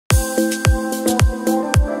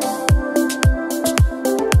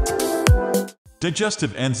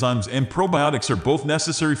Digestive enzymes and probiotics are both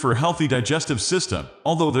necessary for a healthy digestive system,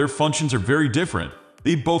 although their functions are very different.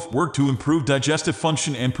 They both work to improve digestive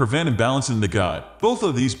function and prevent imbalance in the gut. Both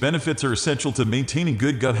of these benefits are essential to maintaining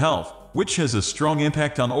good gut health, which has a strong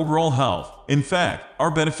impact on overall health. In fact, our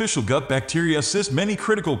beneficial gut bacteria assist many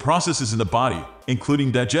critical processes in the body,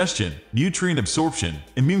 including digestion, nutrient absorption,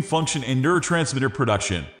 immune function, and neurotransmitter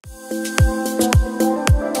production.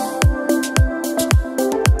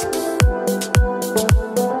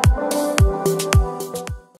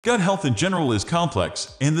 Gut health in general is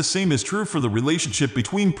complex, and the same is true for the relationship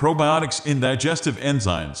between probiotics and digestive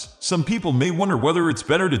enzymes. Some people may wonder whether it's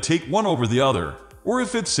better to take one over the other, or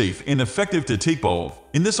if it's safe and effective to take both.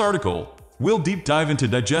 In this article, we'll deep dive into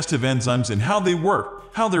digestive enzymes and how they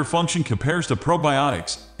work, how their function compares to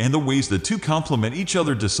probiotics, and the ways the two complement each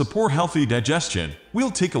other to support healthy digestion.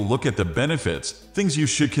 We'll take a look at the benefits, things you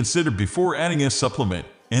should consider before adding a supplement,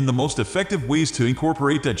 and the most effective ways to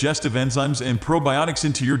incorporate digestive enzymes and probiotics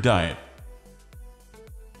into your diet.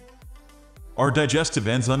 Are digestive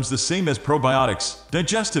enzymes the same as probiotics?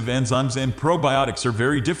 Digestive enzymes and probiotics are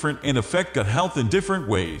very different and affect gut health in different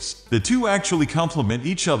ways. The two actually complement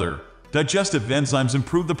each other. Digestive enzymes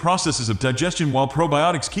improve the processes of digestion while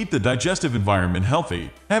probiotics keep the digestive environment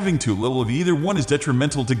healthy. Having too little of either one is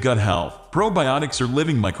detrimental to gut health. Probiotics are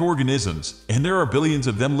living microorganisms, and there are billions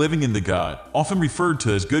of them living in the gut, often referred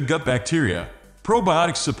to as good gut bacteria.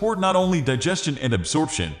 Probiotics support not only digestion and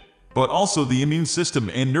absorption, but also the immune system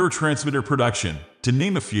and neurotransmitter production, to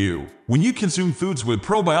name a few. When you consume foods with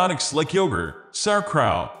probiotics like yogurt,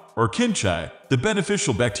 sauerkraut, or kimchi, the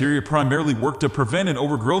beneficial bacteria primarily work to prevent an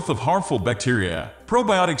overgrowth of harmful bacteria.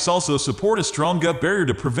 Probiotics also support a strong gut barrier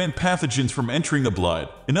to prevent pathogens from entering the blood.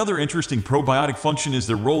 Another interesting probiotic function is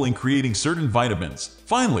their role in creating certain vitamins.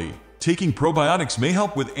 Finally, taking probiotics may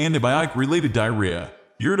help with antibiotic-related diarrhea,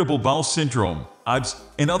 irritable bowel syndrome, IBS,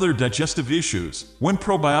 and other digestive issues. When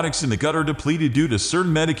probiotics in the gut are depleted due to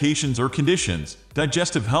certain medications or conditions,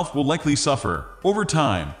 digestive health will likely suffer. Over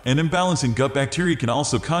time, an imbalance in gut bacteria can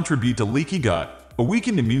also contribute to leaky gut, a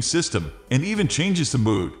weakened immune system, and even changes to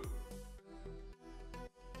mood.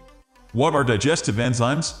 What are digestive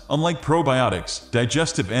enzymes? Unlike probiotics,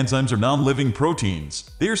 digestive enzymes are non-living proteins.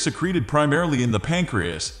 They are secreted primarily in the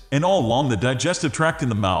pancreas and all along the digestive tract in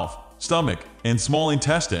the mouth, stomach, and small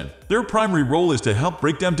intestine. Their primary role is to help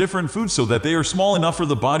break down different foods so that they are small enough for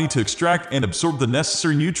the body to extract and absorb the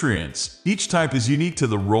necessary nutrients. Each type is unique to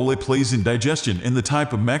the role it plays in digestion and the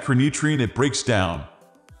type of macronutrient it breaks down.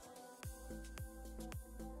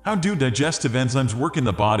 How do digestive enzymes work in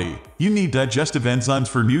the body? You need digestive enzymes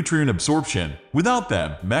for nutrient absorption. Without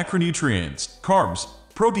them, macronutrients, carbs,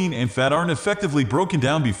 protein, and fat aren't effectively broken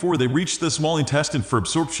down before they reach the small intestine for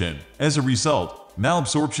absorption. As a result,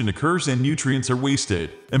 malabsorption occurs and nutrients are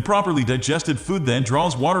wasted. Improperly digested food then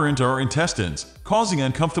draws water into our intestines, causing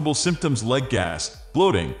uncomfortable symptoms like gas,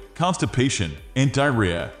 bloating, constipation, and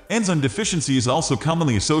diarrhea. Enzyme deficiency is also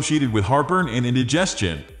commonly associated with heartburn and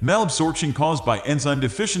indigestion. Malabsorption caused by enzyme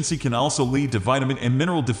deficiency can also lead to vitamin and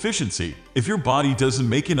mineral deficiency. If your body doesn't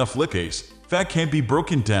make enough lipase, fat can't be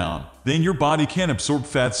broken down, then your body can't absorb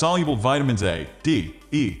fat-soluble vitamins A, D,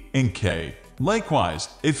 E, and K. Likewise,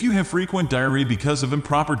 if you have frequent diarrhea because of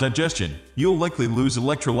improper digestion, you'll likely lose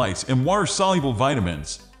electrolytes and water-soluble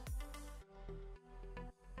vitamins.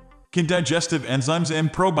 Can digestive enzymes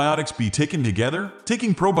and probiotics be taken together?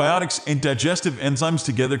 Taking probiotics and digestive enzymes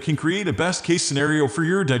together can create a best-case scenario for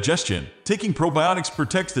your digestion. Taking probiotics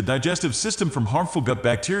protects the digestive system from harmful gut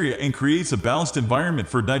bacteria and creates a balanced environment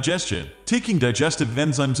for digestion. Taking digestive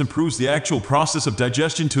enzymes improves the actual process of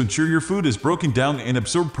digestion to ensure your food is broken down and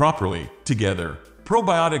absorbed properly. Together,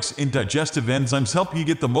 probiotics and digestive enzymes help you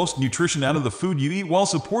get the most nutrition out of the food you eat while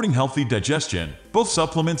supporting healthy digestion. Both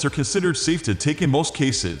supplements are considered safe to take in most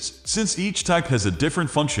cases. Since each type has a different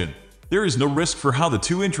function, there is no risk for how the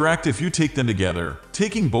two interact if you take them together.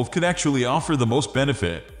 Taking both could actually offer the most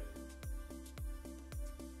benefit.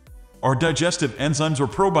 Are digestive enzymes or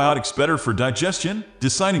probiotics better for digestion?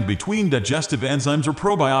 Deciding between digestive enzymes or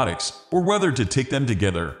probiotics, or whether to take them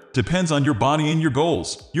together, depends on your body and your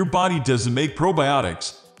goals. Your body doesn't make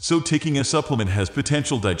probiotics, so taking a supplement has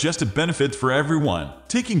potential digestive benefits for everyone.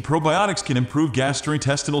 Taking probiotics can improve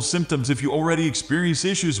gastrointestinal symptoms if you already experience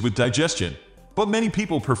issues with digestion, but many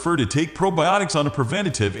people prefer to take probiotics on a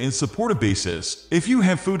preventative and supportive basis. If you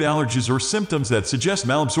have food allergies or symptoms that suggest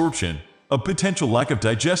malabsorption, a potential lack of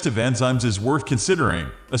digestive enzymes is worth considering.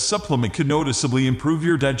 A supplement could noticeably improve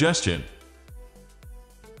your digestion.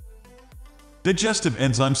 Digestive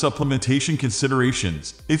enzyme supplementation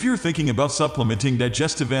considerations. If you're thinking about supplementing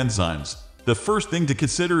digestive enzymes, The first thing to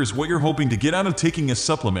consider is what you're hoping to get out of taking a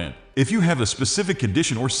supplement. If you have a specific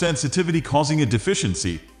condition or sensitivity causing a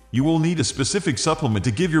deficiency, you will need a specific supplement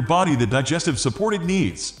to give your body the digestive support it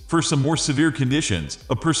needs. For some more severe conditions,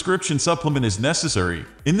 a prescription supplement is necessary.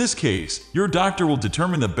 In this case, your doctor will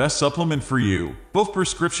determine the best supplement for you. Both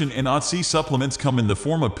prescription and OTC supplements come in the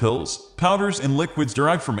form of pills, powders, and liquids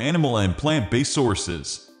derived from animal and plant-based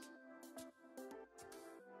sources.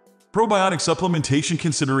 Probiotic supplementation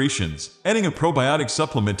considerations. Adding a probiotic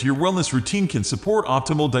supplement to your wellness routine can support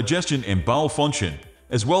optimal digestion and bowel function,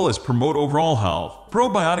 as well as promote overall health.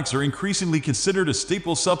 Probiotics are increasingly considered a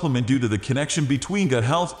staple supplement due to the connection between gut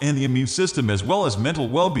health and the immune system as well as mental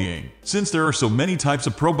well-being. Since there are so many types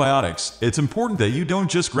of probiotics, it's important that you don't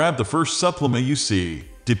just grab the first supplement you see.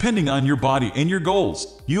 Depending on your body and your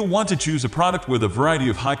goals, you'll want to choose a product with a variety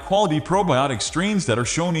of high-quality probiotic strains that are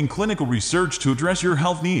shown in clinical research to address your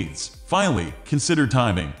health needs. Finally, consider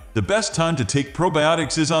timing. The best time to take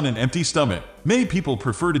probiotics is on an empty stomach. Many people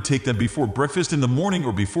prefer to take them before breakfast in the morning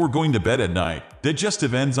or before going to bed at night.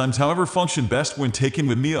 Digestive enzymes, however, function best when taken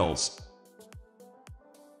with meals.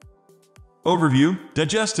 Overview: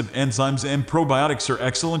 digestive enzymes and probiotics are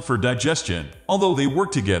excellent for digestion. Although they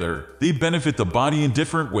work together, they benefit the body in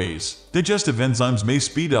different ways. Digestive enzymes may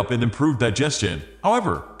speed up and improve digestion.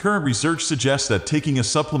 However, current research suggests that taking a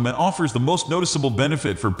supplement offers the most noticeable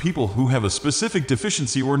benefit for people who have a specific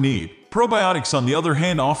deficiency or need. Probiotics, on the other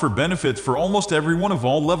hand, offer benefits for almost everyone of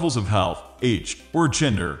all levels of health, age, or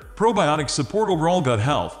gender. Probiotics support overall gut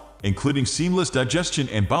health, including seamless digestion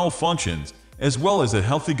and bowel functions, as well as a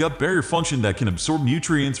healthy gut barrier function that can absorb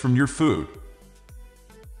nutrients from your food.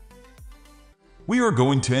 We are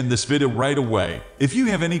going to end this video right away. If you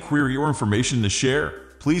have any query or information to share,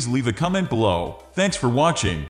 please leave a comment below. Thanks for watching.